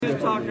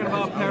talking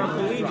about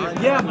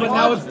paraplegic. Yeah, but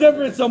now it's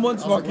different.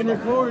 Someone's fucking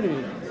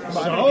recording.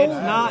 So it's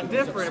not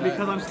different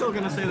because I'm still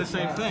gonna say the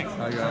same thing.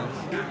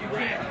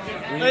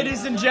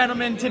 Ladies and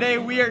gentlemen, today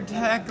we are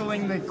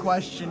tackling the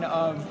question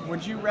of: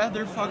 would you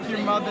rather fuck your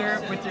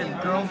mother with your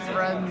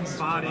girlfriend's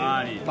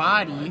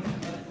body,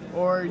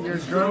 or your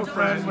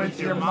girlfriend with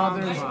your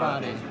mother's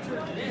body?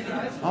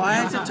 Oh,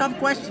 that's a tough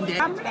question, Dad.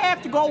 I'm gonna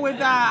have to go with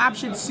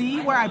option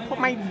C, where I put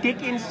my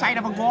dick inside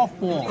of a golf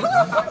ball.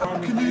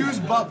 Can you use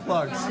butt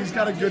plugs? He's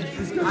got a good.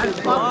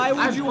 Why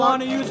would you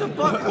want to use a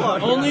butt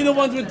plug? Only the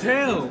ones with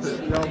tails.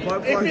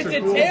 If it's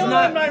a tail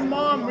on my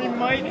mom, we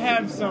might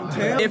have some.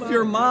 If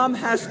your mom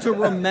has to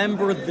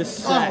remember the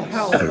sex.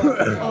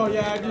 Oh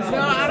yeah, no,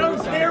 I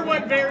don't care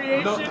what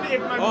variation.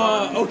 If my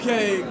mom.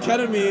 Okay,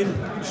 ketamine,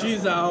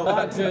 she's out.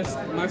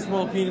 My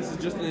small penis is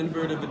just an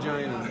inverted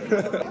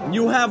vagina.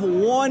 You have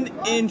 1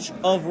 inch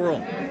of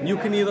room. You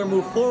can either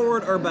move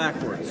forward or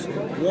backwards.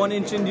 1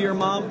 inch into your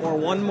mom or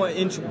 1 more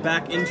inch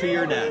back into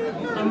your dad.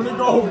 I'm gonna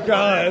go. Oh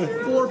God!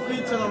 4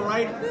 feet to the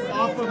right,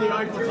 off of the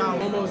Eiffel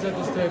Tower. Almost at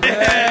this table.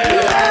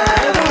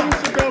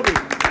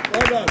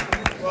 Well done.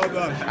 Well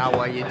done. How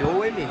are you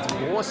doing? It's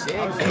more sick.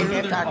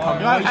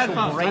 After our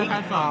commercial break,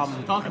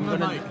 Talking to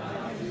the mic.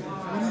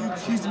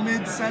 He's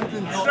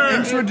mid-sentence.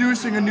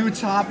 Introducing a new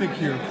topic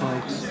here,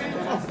 folks.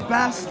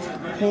 Best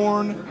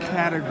porn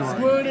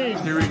category.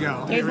 Here we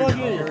go. Here we go.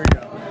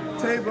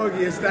 Tay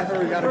Boogie is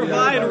definitely got to be.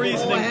 Provide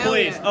reasoning,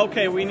 please.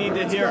 Okay, we need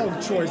to hear. Oh,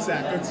 Choice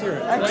Act. Let's hear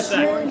it.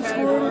 Extreme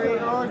squirting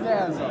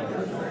orgasm.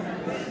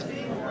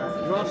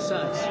 rough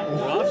sex.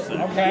 Rough sex?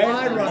 Okay.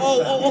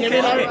 Okay. Give me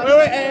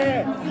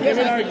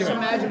an argument. Just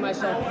imagine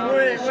myself.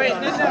 Wait.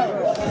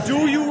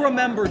 Do you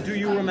remember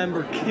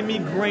Kimmy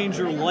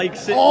Granger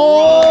likes it?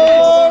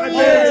 Oh,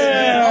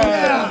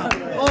 yeah.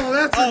 Oh,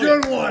 that's a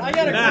good one. I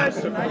got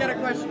a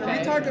question. Are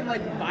you talking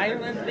like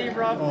violently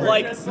rough?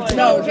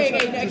 No,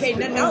 okay,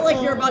 not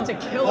like you're about to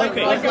kill it.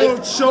 Okay. Like a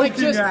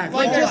choking act.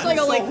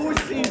 So who's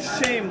seen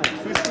Shameless?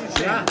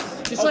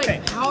 Just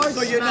like hard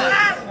so you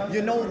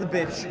know the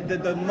bitch,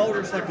 the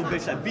motorcycle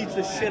bitch that beats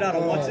the shit out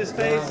of what's his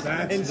face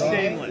in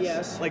Shameless.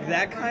 Yes. Like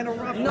that kind of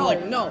rough.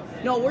 No.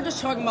 We're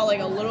just talking about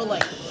like a little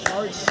like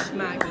hard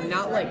smacking,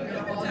 not like.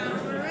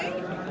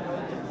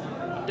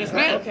 Yes,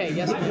 ma'am. Okay,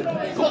 yes, ma'am.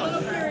 Of course.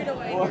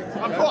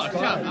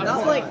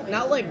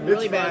 Not like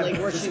really bad, like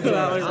where she's going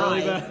really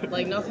high. bad.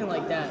 Like nothing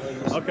like that.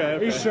 Like, Okay.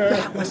 Are you sure?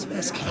 a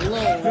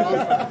little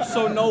rough.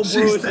 So no She's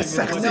bruising. the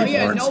sexy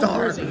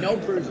No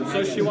bruising.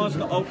 So she wants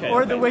to. Okay.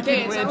 Or the Wicked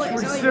Okay, it's Witch. not like,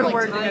 We're it's not still like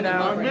working tying it them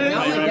out. up right now.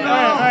 Not like All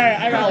that. right,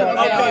 I got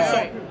one.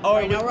 Okay. So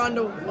Alright, now we're on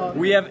to.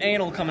 we have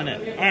anal coming in.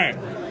 All right,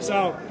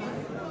 so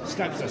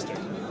stepsister.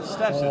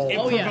 Stepsister. It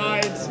Oh, yeah.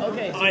 provides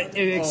Okay. an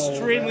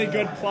extremely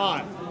good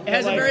plot. It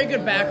has a very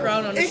good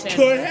background. It Understand?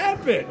 could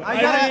happen.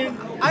 I mean,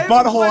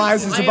 Butthole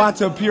Eyes is about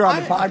to appear on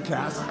the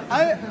podcast.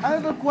 I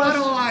have a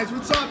question. Butthole Eyes,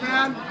 what's up,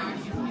 man?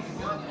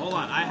 Hold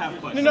on, I have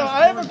questions. No,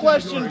 I have a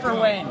question for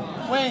Wayne.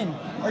 Wayne,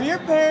 are your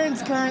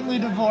parents currently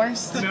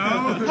divorced? No.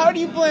 How do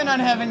you plan on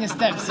having a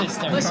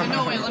stepsister? Listen,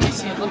 no, wait, let me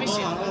see it.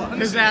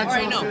 His All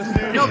right,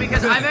 no,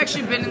 because I've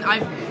actually been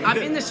I'm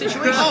in this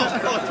situation.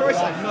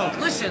 No.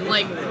 Listen,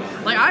 like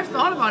I've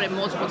thought about it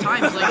multiple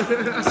times. Like,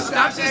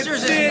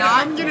 stepsisters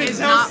is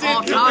not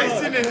off topic.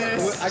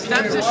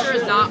 Stepsister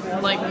is not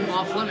like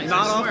off limits.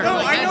 Not I swear.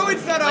 off- Like, I know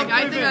it's not like, off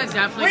I think that limits.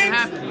 definitely could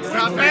happen.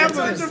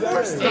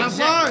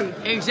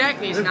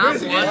 Exactly, it's not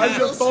Why's blood.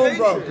 your phone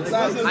broke?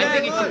 I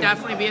think it could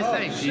definitely be a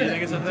thing. Do you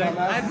think it's a thing?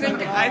 I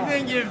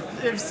think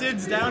if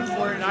Sid's down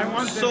for it, I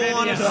want the So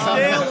on a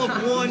scale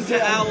of 1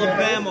 to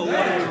Alabama, what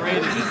are we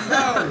rating it?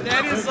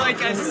 that is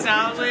like a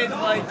solid,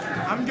 like,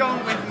 I'm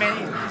going with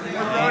Maine.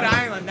 Rhode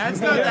Island. That's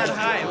not that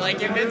high.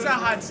 Like, if it's a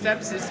hot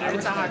stepsister,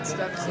 it's a hot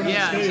stepsister.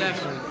 Yeah,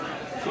 exactly.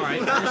 All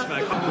right,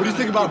 respect. What do you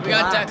think about We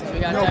got black? Declan. We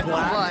got Declan.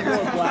 Black.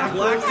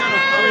 Black's not a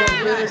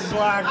free.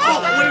 Black. Oh,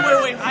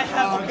 wait. I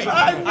have. Okay.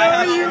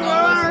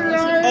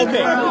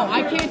 Okay. No,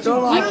 I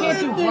can't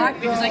do black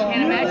because I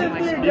can't imagine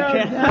myself.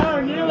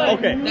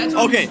 Okay. That's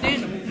Okay.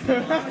 understandable.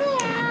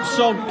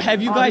 So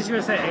have you guys?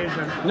 gonna say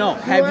Asian. No.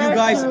 Have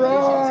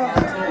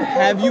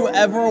you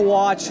ever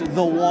watched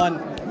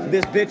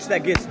this bitch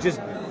that gets just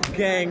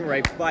gang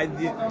raped by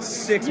the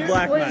 6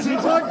 black men? No,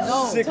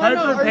 Six-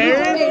 no,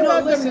 okay, no,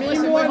 listen, wait,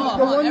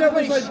 hold on.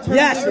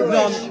 Yes,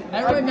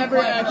 Everybody never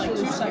like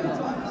 2 seconds.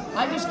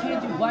 I just can't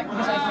do black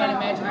because I can't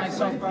imagine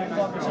myself fucking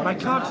someone. My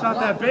cock's not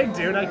that big,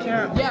 dude. I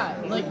can't. Yeah,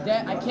 like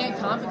that. I can't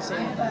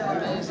compensate for that.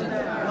 It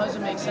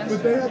doesn't make sense.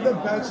 But they had the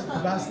best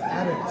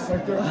edits.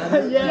 Like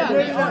they're Yeah,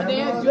 they had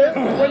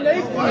When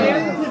they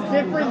pan into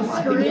different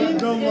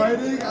screens, the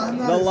lighting on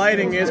that. The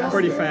lighting is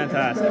pretty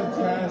fantastic.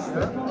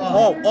 Fantastic.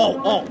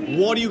 Oh.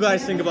 What do you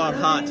guys think about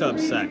hot tub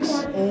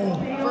sex?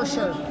 for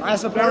sure. I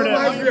support That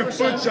reminds it. me of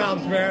foot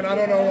jobs, man. I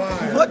don't know why.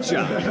 Foot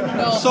job.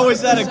 So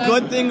is that a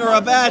good thing or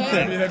a bad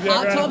thing? Have you ever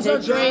Hot had a tubs are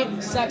foot job?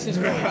 great. Sex is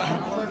great.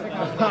 Perfect.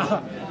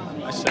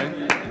 I see.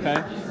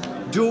 Okay.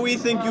 Do we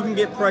think you can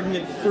get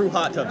pregnant through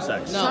hot tub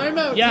sex? No. Time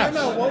out. Yes. Time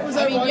out. What was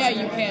I I mean, watching? yeah,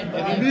 you can.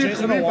 But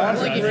Jason the water.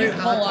 like if you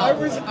pull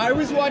out. I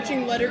was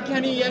watching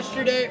Letterkenny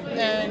yesterday,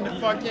 and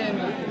fucking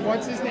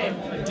what's his name?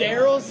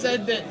 Daryl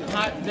said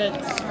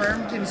that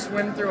sperm can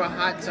swim through a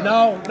hot tub.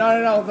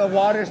 No. The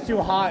water's too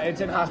hot.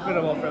 It's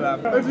inhospitable for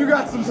them. If you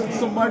got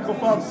some Michael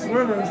Phelps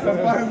swimmers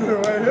that find their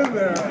way in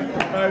there.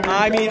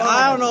 I mean,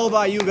 I don't know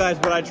about you guys,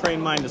 but I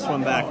trained mine to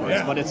swim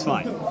backwards, but it's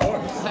fine.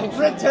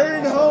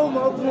 Return home,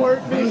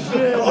 abort me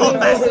shit.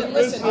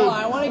 Listen. Hold on.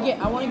 I want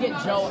to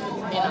get Joe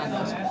in on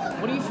this.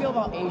 What do you feel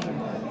about Asian?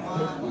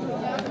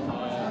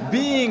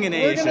 Being an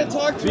We're Asian. gonna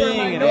talk to being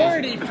a an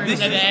minority for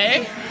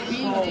today.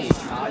 Being Asian.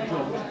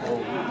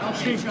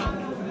 Okay, Joe.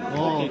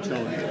 Well,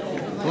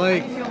 How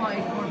like, do you feel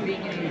like we're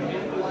being Asian?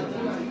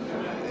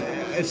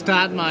 it's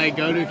not my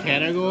go-to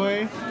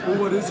category. Well,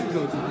 what is your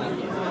go-to?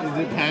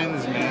 It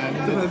depends, man.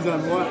 Depends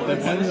on what.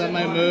 Depends on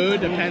my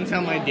mood. Depends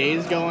how my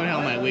day's going,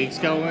 how my week's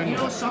going. You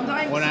know,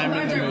 sometimes What I'm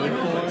in the they're mood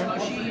little for.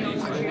 touchy.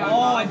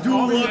 Oh, I do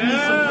love me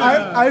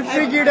some. I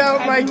figured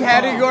out my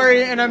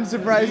category, and I'm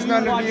surprised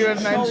none of you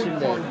have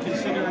mentioned it.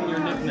 Considering your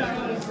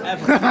nickname.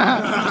 Ever.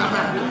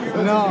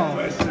 No.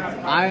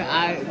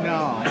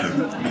 No.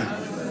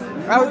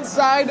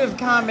 Outside of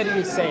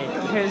comedy's sake,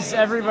 because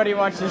everybody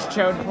watches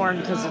chode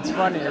porn because it's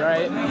funny,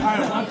 right?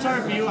 Alright, what's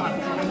our view on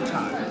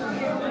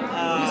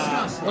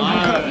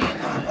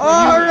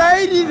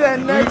Alrighty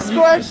then, next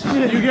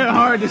question. You get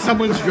hard to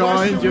someone's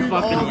drawings, you're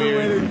fucking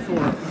weird.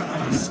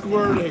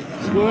 Squirting.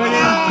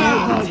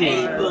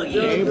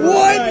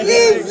 What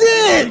is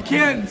it?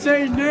 can't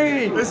say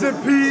name. Is it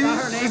pee?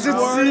 Is it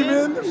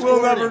semen?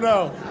 We'll never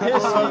know.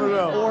 We'll never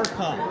know. Or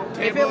cum.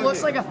 If it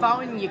looks like a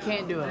fountain, you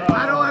can't do it.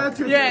 I don't have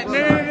to. Yeah,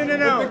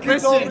 no.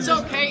 Listen. It's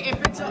okay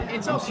if it's okay.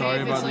 I'm sorry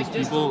if about it's like these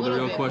just people. a The little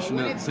real bit, question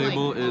but at when the it's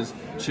table like, is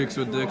chicks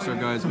with dicks or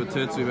guys with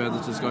tits. We've had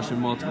this discussion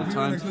multiple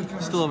times.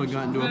 Still haven't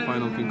gotten to a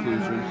final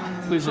conclusion.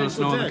 Please let us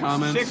know in the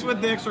comments. Chicks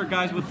with dicks or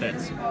guys with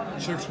tits?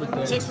 Chicks with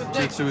dicks. chicks with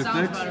dicks Chicks with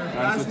sounds dicks, better.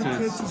 guys with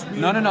tits.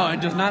 No,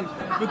 it does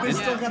not. But they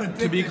still got a dick.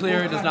 To be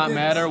clear, it does not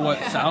matter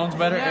what sounds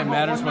better. It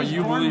matters what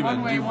you believe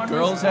in. Do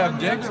girls have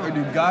dicks or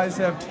do guys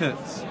have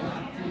tits?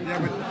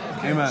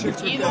 Amen.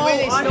 Either way, they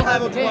Oh, I still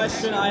have a dicks.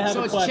 question, I have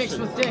so a it's question. chicks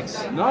with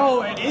dicks.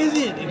 No, it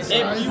isn't. If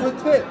you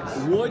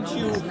would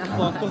you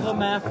fuck a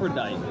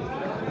hermaphrodite?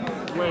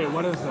 Wait,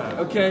 what is that?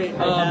 Okay,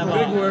 have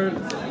big a-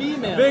 word.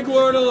 Female. Big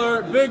word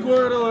alert. Big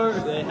word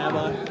alert. They have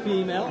a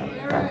female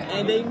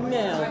and a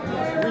male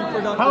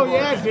reproductive. Oh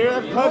yeah, dude,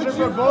 that's pleasure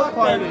for both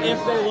parties.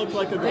 If they look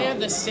like a They have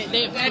girl. the same.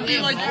 They have, That'd they be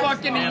have like both.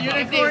 fucking a If they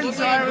unicorn, look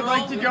so like I a would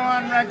like to girl- go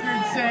on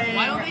record saying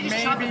Why don't they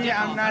just chop the maybe dick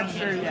I'm off? not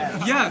sure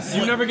yet. Yes,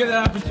 you never get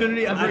that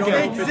opportunity ever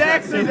again.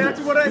 Exactly, that's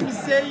what I'm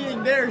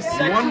saying. There's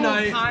sexual One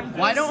night- conflicts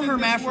Why don't in this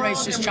hermaphrodites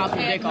world, just and chop we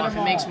their can't dick off? get It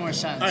them makes all. more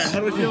sense. How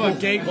do we feel about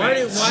gay?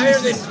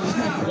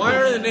 Why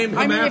are they named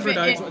I mean, if it-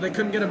 hermaphrodites? They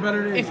couldn't get a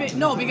better name.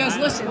 No, because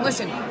listen.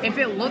 If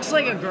it looks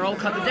like a girl,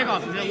 cut the dick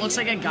off. If it looks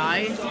like a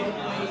guy,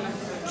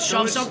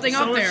 shove something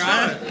up there.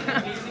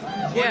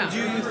 Yeah. Do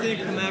you think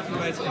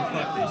hermaphrodites can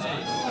fuck these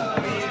things?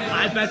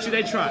 I bet you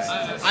they try.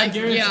 I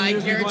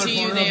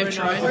guarantee you they have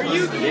tried. Are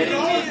you kidding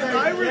me? If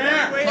I were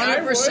that way, I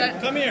would.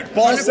 100%. Come here.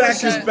 Ball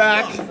sack is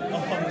back.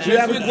 We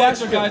have a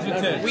question. guys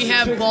with tits. We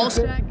have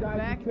Ballsack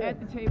back at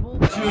the table.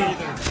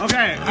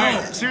 Okay,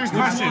 alright, serious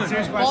question.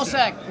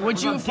 Ballsack,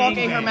 would you fuck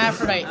a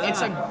hermaphrodite?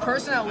 It's a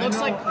person that looks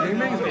like.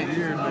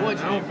 Would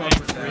you?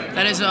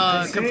 That is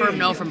a confirmed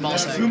no from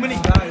Ballsack. Too many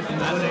guys in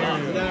that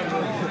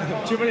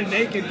area. Too many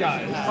naked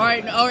guys.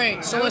 All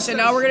right. So listen,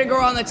 now we're gonna go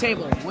around the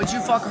table. Would you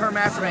fuck a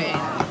hermaphrodite?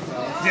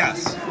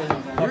 Yes.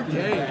 You're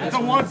gay. It's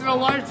a once in a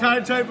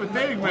lifetime type of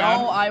thing, man.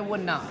 No, I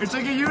would not. It's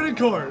like a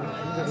unicorn.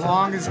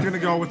 Long is gonna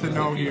go with the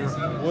no here.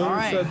 All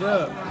right. Said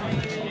that.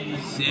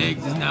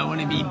 Sig does not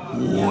want to be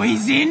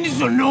poisoned,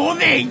 so no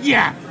thank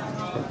ya.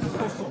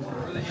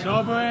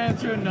 Sober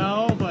answer,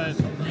 no, but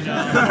you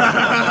know.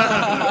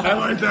 I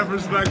like that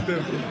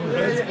perspective.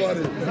 That's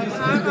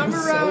funny. I'm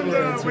around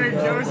where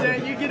Joe's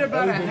at. You get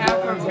about a half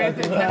a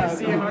fifth in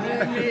Tennessee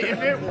 100 me. If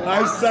it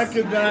I was.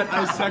 second that.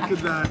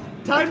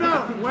 Time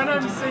out. When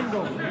I'm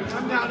single,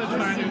 I'm down to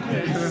try new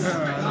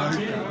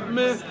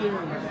things.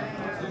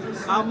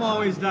 I'm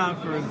always down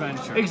for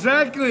adventure.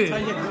 Exactly.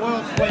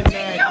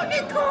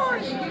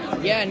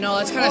 Yeah, no,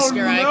 that's kind of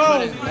scary. I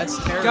couldn't. That's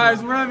terrible.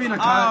 Guys, we're having a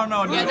I don't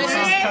know. yeah, dude. this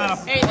This is. kinda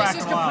Hey, this is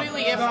crackle up.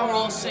 completely if we're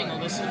all single.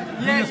 This is.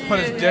 He just put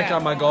his dick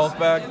on my golf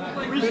bag.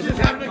 We just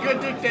having a good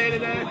dick day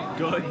today.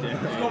 Good dick.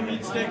 Let's go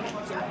meat stick.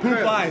 Poop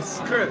eyes.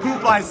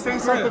 Poop eyes. Say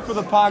something for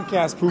the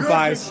podcast. Poop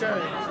eyes.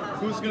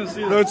 Who's gonna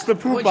see No, this? it's the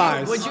poop Would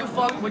eyes. you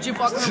fuck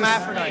a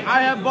hermaphrodite?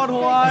 I have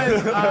butthole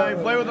eyes. I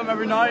play with them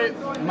every night.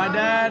 My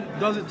dad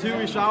does it too.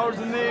 He showers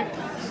with me.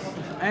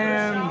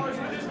 And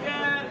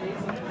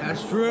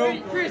that's true.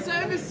 Wait, Chris, I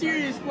have a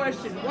serious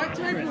question. What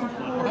type of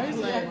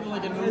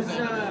foreplay does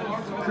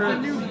the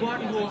new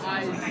butthole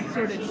eyes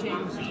sort of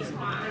change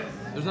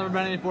to? There's never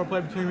been any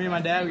foreplay between me and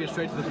my dad. We get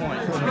straight to the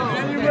point.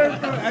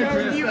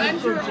 So you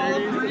enter all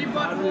three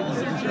buttholes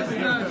or just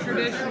the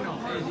traditional?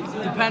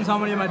 Depends how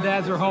many of my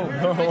dads are home.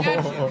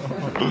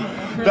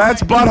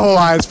 That's butthole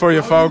eyes for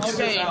you, folks.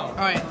 Okay, all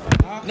right.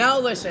 Now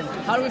listen,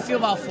 how do we feel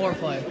about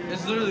foreplay?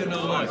 It's literally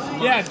no less.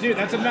 Yeah, dude,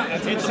 that's a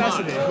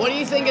necessity. What do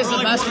you think is the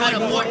best kind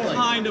of what foreplay?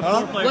 kind of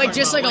foreplay? Like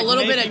just like a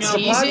little bit of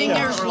making out teasing,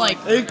 or like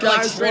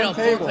straight up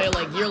one table. foreplay,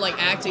 like you're like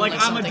acting Like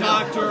like I'm a something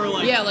doctor, else.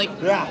 like Yeah,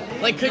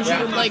 like could you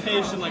like,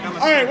 patient, like I'm a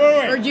All right,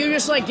 wait. or do you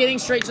just like getting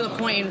straight to the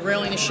point and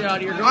railing the shit out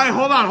of your girl? All right,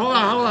 hold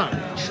on.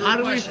 How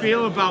do we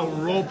feel about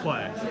role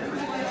play?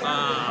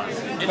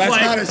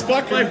 That's not as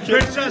fucking. Like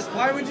Princess.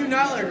 Why would you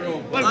not like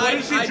role? Like, what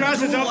if she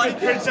dresses up as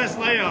Princess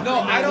Leia? No,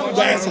 I don't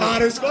That's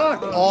hot as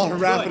fuck. All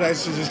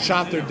hermaphrodites should just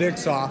chop their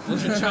dicks off.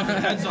 should chop their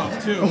heads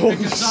off too. Oh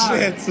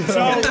shit.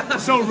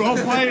 So role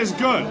play is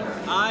good.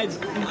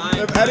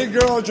 If any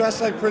girl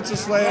dressed like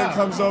Princess Leia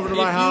comes over to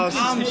my house,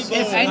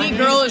 If any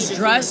girl is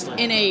dressed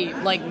in a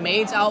like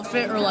maid's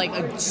outfit or like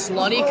a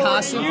slutty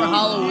costume for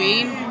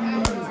Halloween,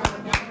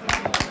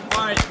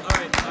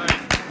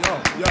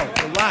 yo,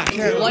 relax.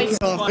 Lights-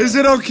 Is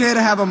it okay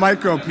to have a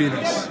micro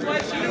penis?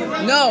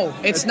 no,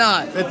 it's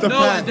not. It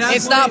depends.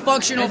 It's not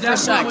functional for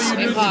sex. What you do is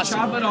you Impossible.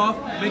 chop it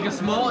off, make a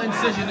small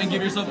incision, and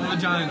give yourself a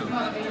vagina.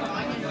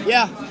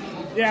 Yeah,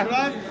 Yeah.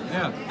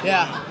 Yeah.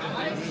 yeah.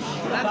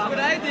 That's what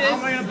I did. How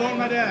am I gonna bone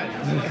my dad?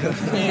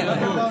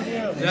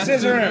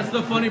 That's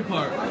the funny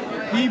part.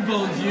 He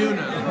bones you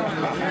now.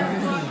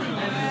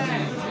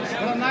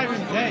 But I'm not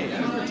even gay. I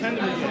just pretend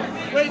to be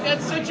gay. Wait,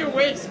 that's such a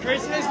waste.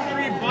 Chris has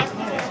 3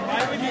 buttholes.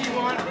 Why would you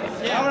want?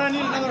 Why would I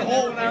need another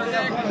hole when I already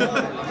have one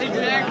hole?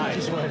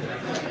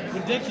 Exactly.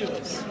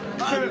 Ridiculous.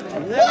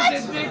 What?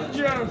 That's a dick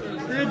joke.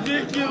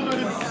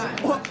 Ridiculous.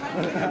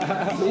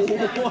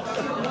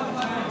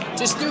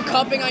 Just do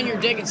cupping on your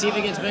dick and see if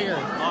it gets bigger.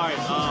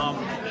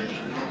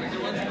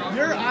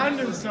 You're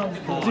onto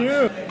something.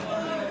 Dude.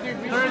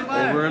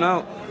 Over and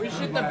out.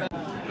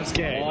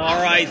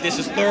 All right, this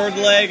is third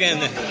leg, and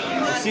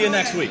we'll see you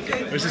next week.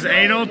 This is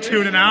anal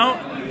tuning out.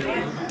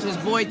 This is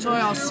Boy Toy.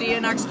 I'll see you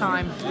next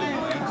time.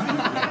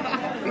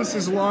 This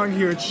is long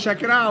here.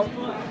 Check it out.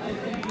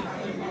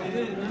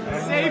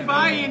 Say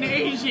bye in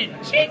Asian.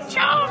 Ching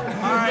chong.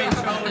 Alright,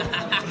 so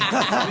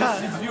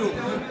this is you.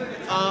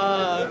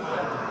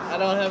 I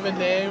don't have a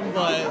name,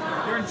 but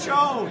You're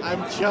chode.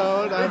 I'm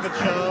Chode. I'm a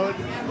Chode,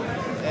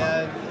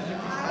 and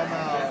I'm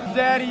out.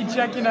 Daddy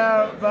checking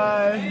out.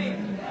 Bye.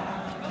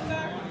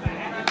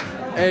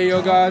 Hey,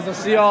 yo, guys, I'll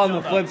see y'all on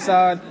the flip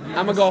side.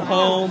 I'm gonna go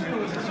home,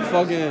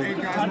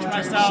 fucking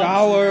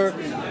shower,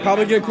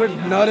 probably get a quick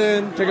nut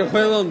in, take a quick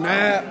little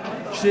nap,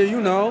 shit, you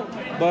know.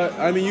 But,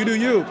 I mean, you do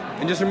you.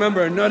 And just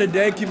remember, a nut a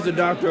day keeps the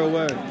doctor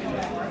away.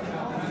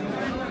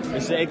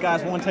 It's the 8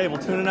 guys, 1 table,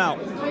 tuning out.